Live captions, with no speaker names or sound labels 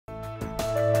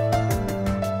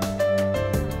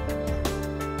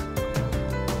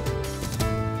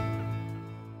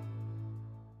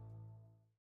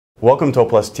Welcome to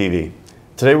Opalesque TV.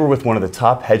 Today we're with one of the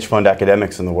top hedge fund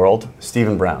academics in the world,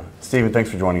 Stephen Brown. Stephen,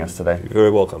 thanks for joining us today. You're very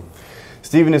welcome.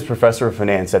 Stephen is professor of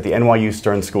finance at the NYU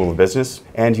Stern School of Business,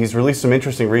 and he's released some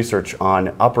interesting research on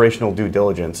operational due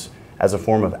diligence as a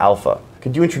form of alpha.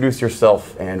 Could you introduce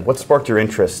yourself and what sparked your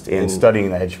interest in studying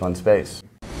the hedge fund space?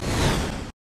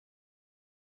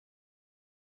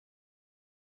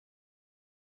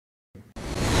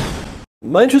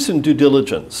 My interest in due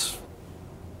diligence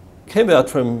came out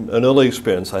from an early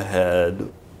experience I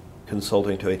had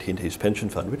consulting to AT&T's pension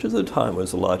fund, which at the time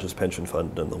was the largest pension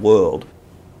fund in the world.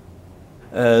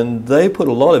 And they put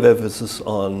a lot of emphasis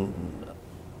on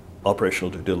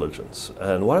operational due diligence.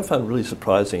 And what I found really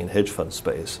surprising in hedge fund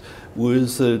space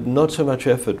was that not so much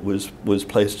effort was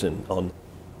placed on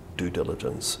due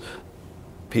diligence.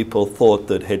 People thought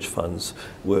that hedge funds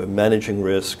were managing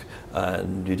risk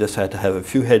and you just had to have a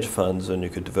few hedge funds and you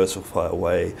could diversify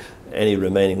away any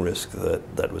remaining risk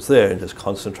that was there and just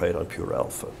concentrate on pure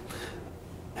alpha.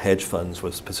 Hedge funds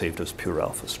was perceived as pure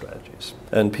alpha strategies.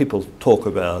 And people talk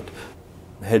about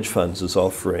hedge funds as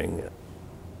offering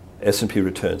S&P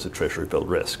returns at treasury bill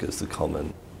risk is the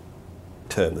common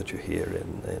term that you hear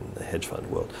in the hedge fund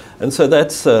world. And so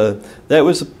that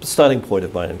was the starting point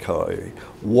of my inquiry.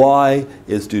 Why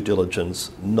is due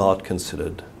diligence not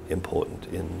considered important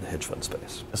in hedge fund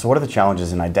space? So what are the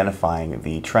challenges in identifying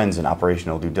the trends in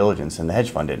operational due diligence in the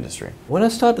hedge fund industry? When I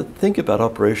started to think about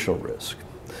operational risk,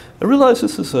 I realized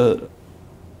this is a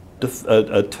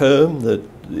term that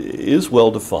is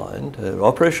well defined.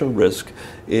 Operational risk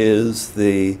is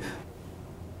the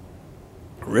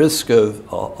risk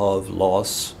of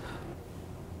loss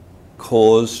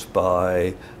caused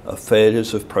by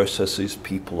failures of processes,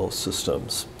 people, or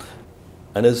systems,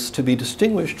 and is to be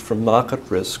distinguished from market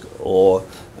risk or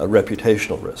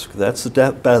reputational risk. That's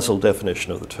the Basel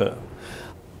definition of the term.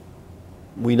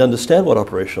 We understand what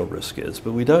operational risk is,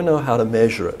 but we don't know how to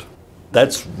measure it.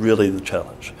 That's really the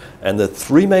challenge. And the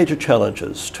three major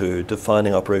challenges to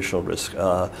defining operational risk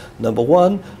are, number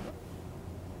one,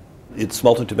 its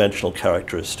multidimensional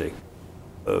characteristic.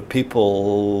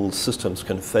 People's systems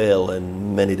can fail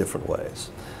in many different ways.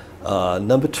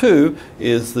 Number two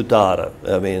is the data.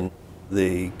 I mean,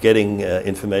 the getting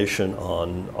information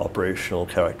on operational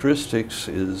characteristics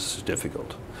is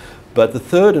difficult. But the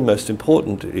third and most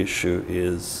important issue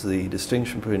is the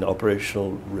distinction between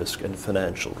operational risk and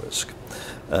financial risk.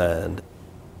 And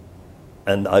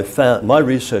I found, my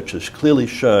research has clearly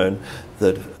shown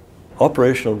that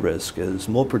operational risk is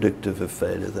more predictive of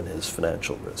failure than is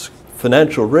financial risk.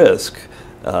 Financial risk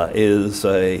is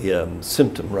a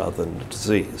symptom rather than a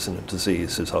disease, and a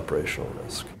disease is operational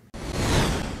risk.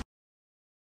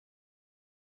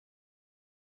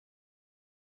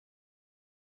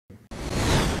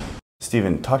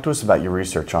 Stephen, talk to us about your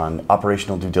research on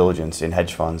operational due diligence in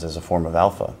hedge funds as a form of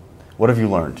alpha. What have you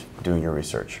learned doing your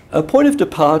research? A point of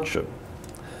departure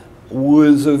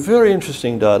was a very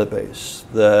interesting database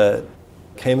that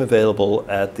came available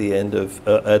at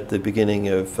the beginning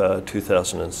of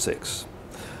 2006.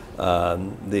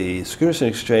 The Securities and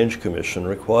Exchange Commission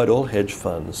required all hedge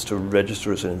funds to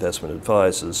register as investment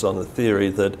advisors on the theory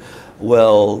that,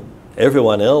 well,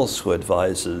 everyone else who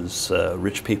advises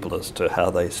rich people as to how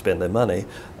they spend their money,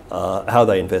 how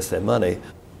they invest their money,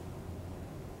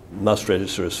 must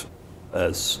register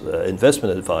as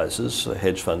investment advisors.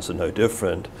 Hedge funds are no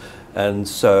different. And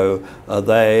so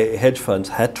hedge funds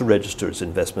had to register as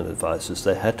investment advisors.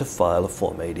 They had to file a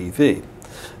Form ADV.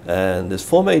 And this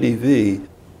Form ADV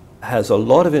has a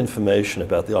lot of information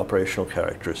about the operational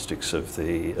characteristics of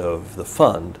the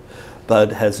fund,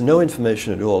 but has no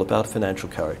information at all about financial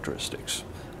characteristics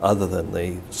other than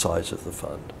the size of the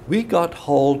fund. We got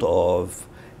hold of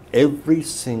every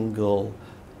single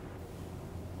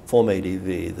Form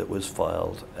ADV that was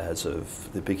filed as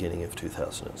of the beginning of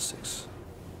 2006.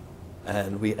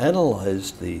 And we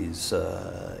analyzed these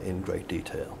in great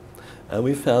detail. And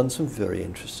we found some very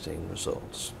interesting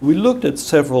results. We looked at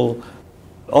several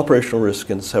operational risk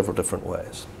in several different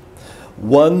ways.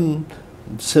 One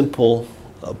simple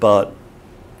but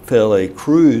fairly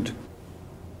crude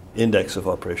index of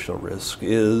operational risk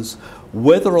is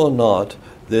whether or not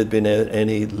there'd been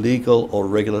any legal or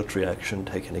regulatory action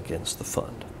taken against the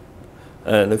fund.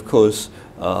 And of course,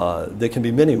 there can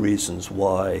be many reasons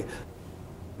why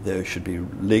there should be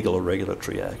legal or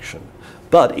regulatory action.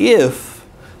 But if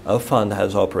a fund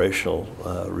has operational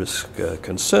risk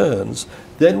concerns,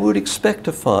 then we would expect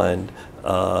to find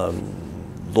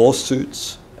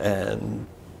lawsuits and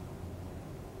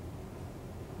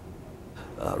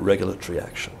regulatory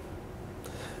action.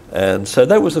 And so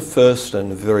that was the first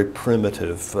and very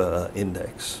primitive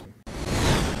index.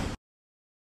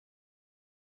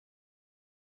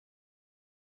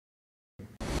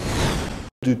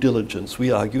 due diligence,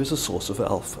 we argue, is a source of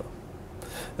alpha.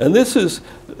 And this is,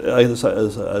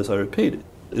 as I repeat,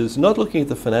 is not looking at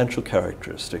the financial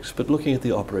characteristics, but looking at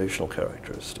the operational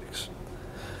characteristics.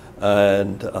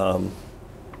 And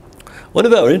one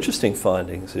of our interesting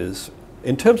findings is,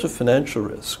 in terms of financial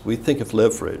risk, we think of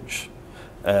leverage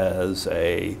as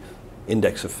an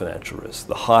index of financial risk.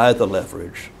 The higher the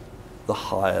leverage, the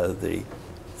higher the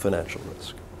financial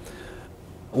risk.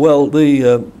 Well,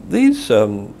 these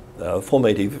Form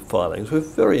 80 filings were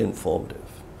very informative.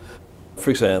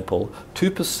 For example,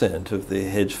 2% of the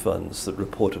hedge funds that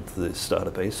reported to this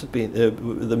database had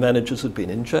been, the managers had been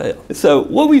in jail. So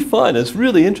what we find is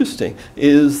really interesting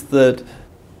is that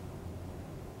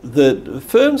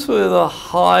firms with a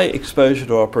high exposure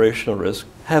to operational risk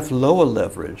have lower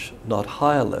leverage, not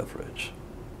higher leverage.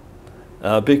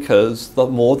 Because the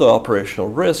more the operational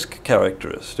risk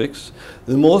characteristics,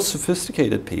 the more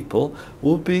sophisticated people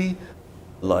will be,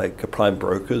 like prime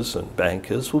brokers and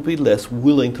bankers, will be less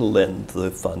willing to lend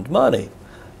the fund money.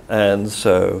 And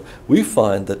so we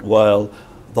find that while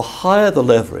the higher the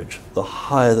leverage, the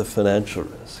higher the financial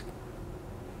risk.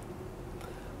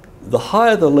 The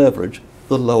higher the leverage,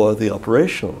 the lower the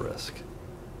operational risk.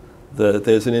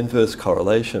 There's an inverse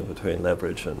correlation between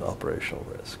leverage and operational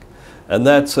risk. And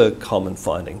that's a common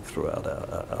finding throughout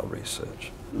our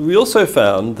research. We also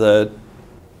found that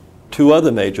two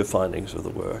other major findings of the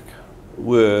work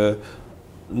were,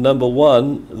 number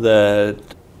one, that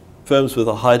firms with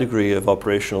a high degree of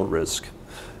operational risk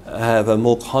have a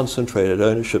more concentrated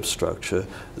ownership structure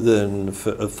than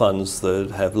funds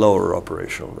that have lower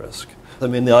operational risk. I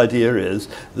mean, the idea is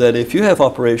that if you have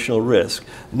operational risk,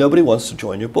 nobody wants to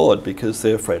join your board because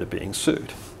they're afraid of being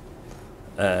sued.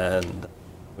 And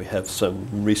we have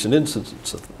some recent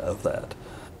instances of that.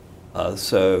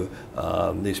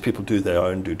 These people do their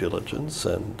own due diligence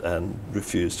and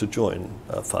refuse to join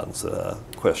funds that are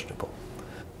questionable.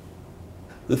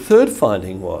 The third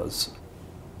finding was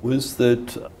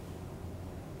that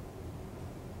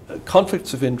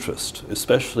conflicts of interest,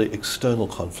 especially external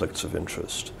conflicts of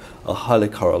interest, are highly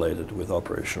correlated with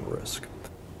operational risk.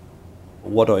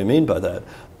 What do I mean by that?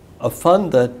 A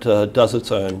fund that does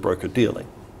its own broker dealing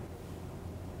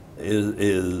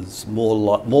is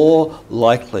more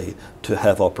likely to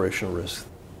have operational risk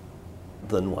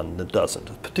than one that doesn't,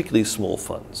 particularly small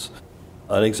funds.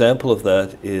 An example of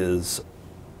that is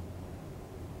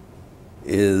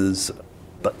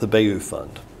the Bayou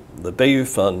Fund. The Bayou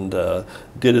Fund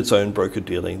did its own broker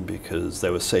dealing because they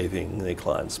were saving their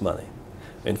clients money.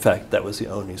 In fact, that was the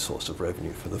only source of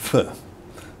revenue for the firm.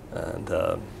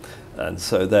 And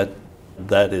so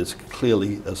that is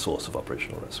clearly a source of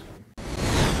operational risk.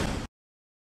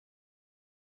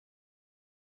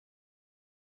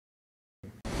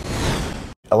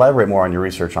 Elaborate more on your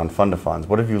research on fund of funds.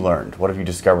 What have you learned? What have you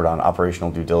discovered on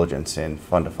operational due diligence in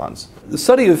fund of funds? The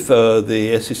study of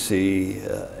the SEC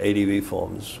ADV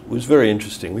forms was very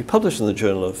interesting. We published in the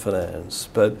Journal of Finance,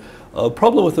 but a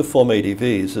problem with the Form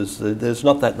ADVs is that there's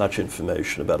not that much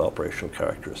information about operational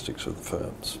characteristics of the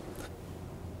firms.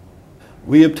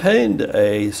 We obtained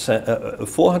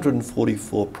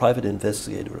 444 private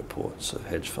investigator reports of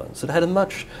hedge funds that had a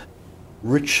much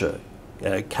richer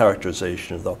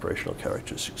characterization of the operational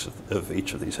characteristics of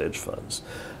each of these hedge funds.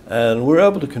 And we're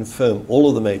able to confirm all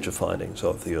of the major findings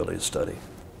of the earlier study.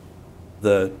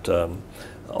 That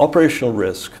operational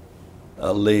risk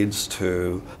leads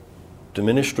to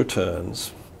diminished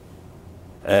returns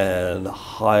and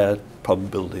higher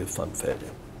probability of fund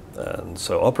failure. And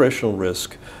so operational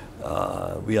risk,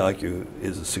 we argue,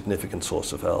 is a significant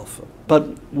source of alpha.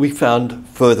 But we found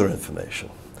further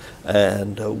information.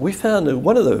 And we found that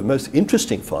one of the most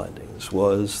interesting findings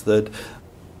was that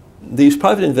these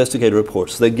private investigator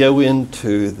reports, they go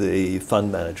into the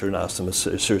fund manager and ask them a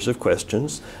series of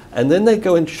questions, and then they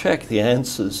go and check the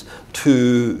answers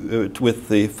with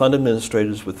the fund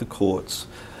administrators, with the courts.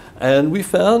 And we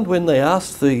found when they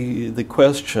asked the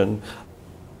question,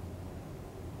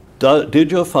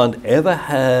 did your fund ever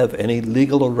have any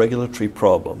legal or regulatory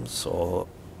problems or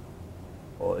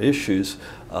issues,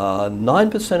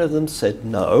 9% of them said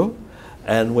no,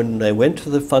 and when they went to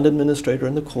the fund administrator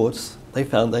and the courts, they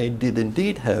found they did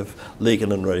indeed have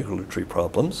legal and regulatory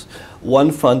problems.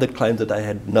 One fund that claimed that they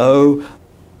had no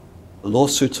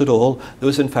lawsuits at all, there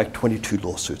was in fact 22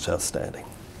 lawsuits outstanding.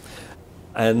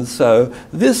 And so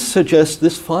this suggests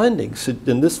this finding,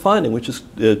 which is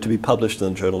to be published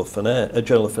in the Journal of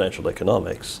Financial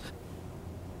Economics,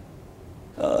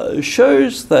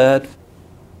 shows that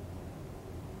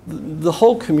the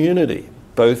whole community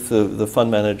both the fund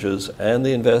managers and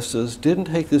the investors didn't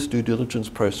take this due diligence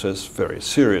process very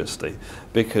seriously,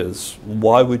 because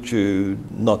why would you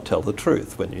not tell the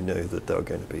truth when you knew that they were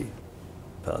going to be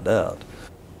found out?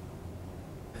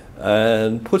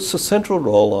 And puts a central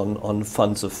role on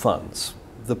funds of funds,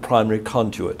 the primary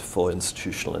conduit for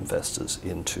institutional investors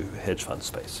into hedge fund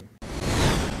space.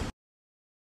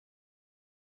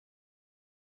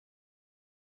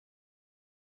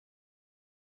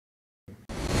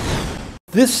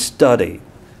 This study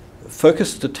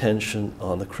focused attention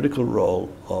on the critical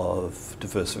role of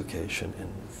diversification in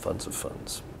funds of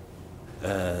funds.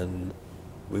 And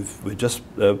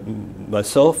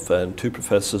myself and two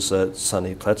professors at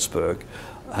SUNY Plattsburgh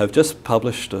have just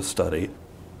published a study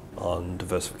on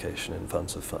diversification in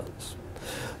funds of funds.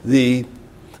 In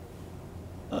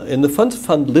the funds of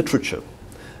fund literature,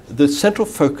 the central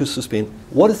focus has been,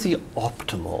 what is the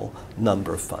optimal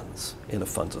number of funds in a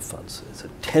funds of funds? Is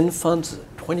it 10 funds? Is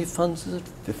it 20 funds? Is it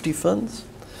 50 funds?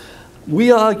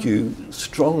 We argue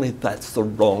strongly that's the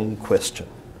wrong question.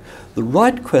 The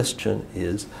right question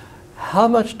is, how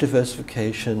much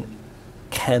diversification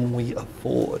can we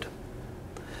afford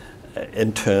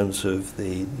in terms of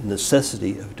the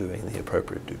necessity of doing the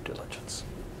appropriate due diligence?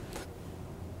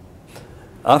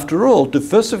 After all,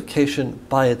 diversification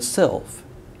by itself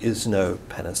is no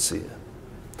panacea.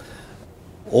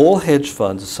 All hedge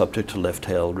funds are subject to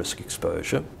left-tail risk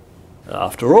exposure.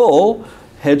 After all,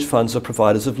 hedge funds are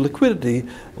providers of liquidity.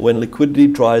 When liquidity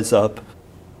dries up,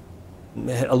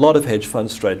 a lot of hedge fund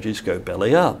strategies go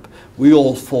belly up. We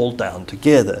all fall down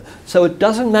together. So it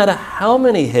doesn't matter how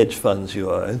many hedge funds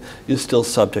you own, you're still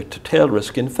subject to tail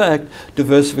risk. In fact,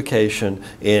 diversification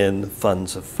in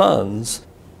funds of funds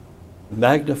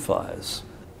magnifies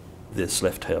this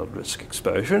left-tailed risk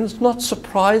exposure. And it's not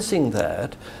surprising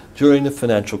that during the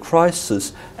financial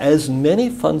crisis, as many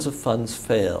funds of funds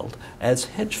failed as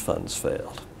hedge funds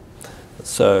failed.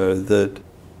 So that,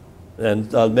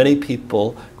 and many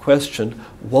people questioned,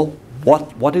 well,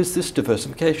 what is this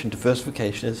diversification?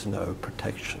 Diversification is no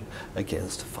protection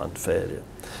against fund failure.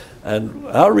 And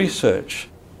our research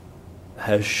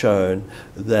has shown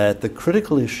that the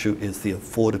critical issue is the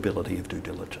affordability of due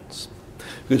diligence.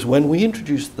 Because when we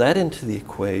introduce that into the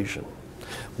equation,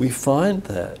 we find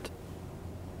that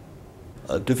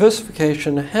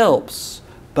diversification helps,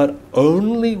 but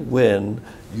only when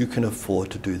you can afford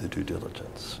to do the due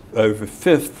diligence. Over a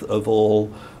fifth of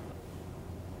all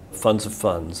funds of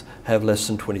funds have less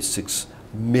than $26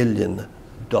 million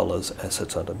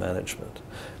assets under management.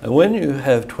 And when you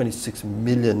have $26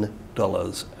 million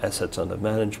assets under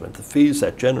management, the fees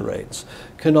that generates,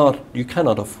 you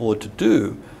cannot afford to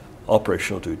do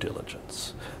operational due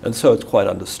diligence. And so it's quite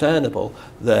understandable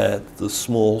that the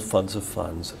small funds of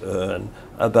funds earn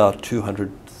about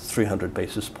 200, 300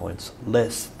 basis points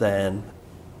less than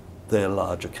their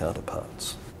larger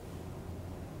counterparts.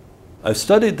 I've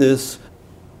studied this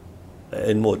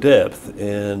in more depth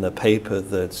in a paper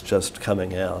that's just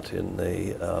coming out in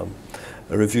a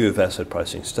review of asset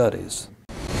pricing studies.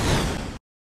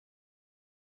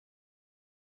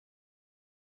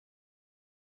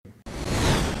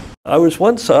 I was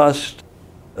once asked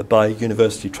by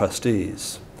university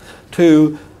trustees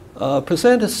to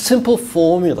present a simple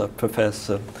formula,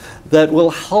 Professor, that will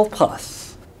help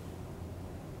us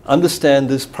understand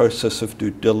this process of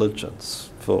due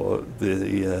diligence for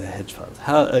the hedge funds.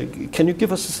 Can you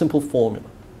give us a simple formula?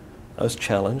 I was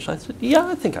challenged. I said, yeah,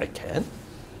 I think I can.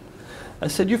 I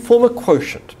said, you form a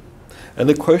quotient. And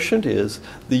the quotient is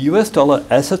the US dollar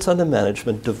assets under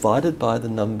management divided by the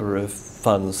number of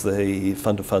funds the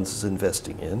fund of funds is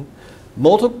investing in,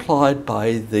 multiplied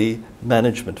by the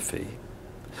management fee.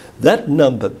 That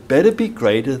number better be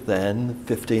greater than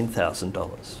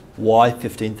 $15,000. Why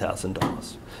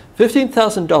 $15,000?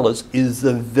 $15,000 is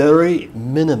the very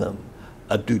minimum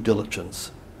a due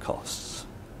diligence costs.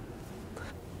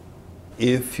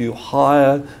 If you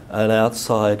hire an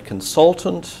outside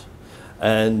consultant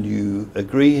and you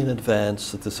agree in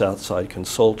advance that this outside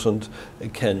consultant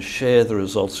can share the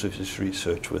results of his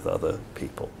research with other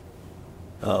people.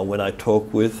 When I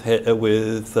talk with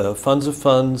funds of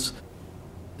funds,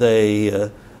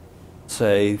 they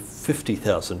say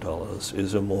 $50,000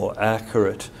 is a more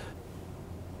accurate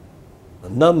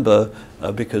number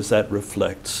because that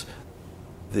reflects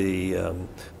the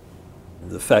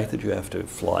fact that you have to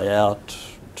fly out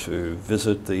to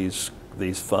visit these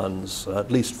funds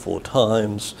at least 4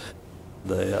 times,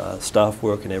 the staff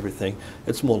work and everything.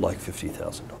 It's more like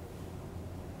 $50,000.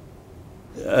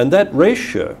 And that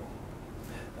ratio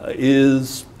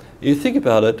is, you think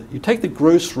about it, you take the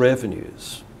gross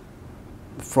revenues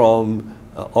from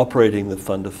operating the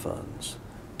fund of funds,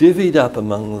 divvied up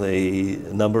among the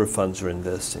number of funds you're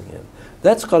investing in.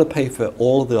 That's got to pay for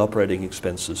all of the operating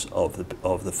expenses of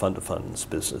the fund of funds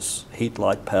business: heat,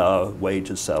 light, power,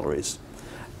 wages, salaries,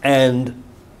 and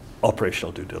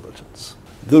operational due diligence.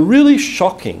 The really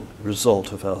shocking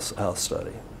result of our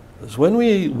study is when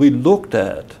we looked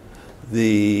at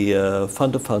the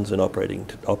fund of funds in operating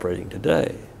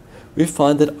today, we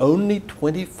find that only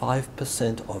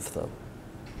 25% of them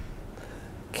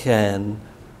can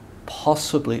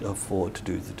possibly afford to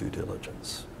do the due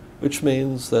diligence, which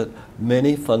means that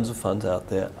many funds of funds out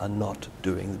there are not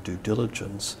doing the due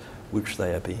diligence which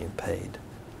they are being paid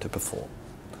to perform.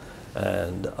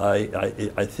 And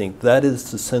I think that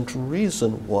is the central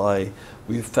reason why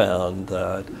we found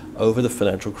that over the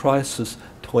financial crisis,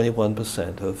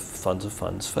 21% of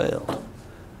funds failed.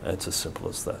 And it's as simple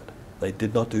as that. They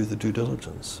did not do the due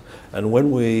diligence. And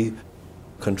when we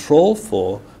control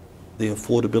for the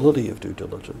affordability of due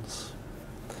diligence,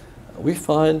 we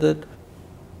find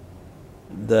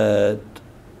that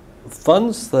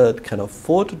funds that can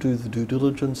afford to do the due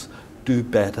diligence do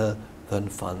better than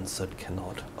funds that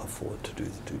cannot afford to do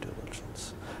the due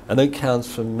diligence. And that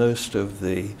accounts for most of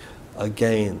the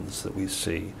gains that we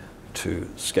see to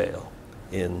scale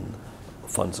in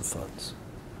funds of funds.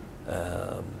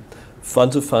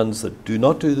 Funds of funds that do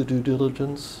not do the due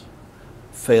diligence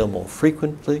fail more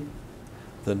frequently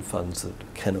than funds that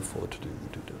can afford to do the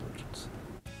due diligence.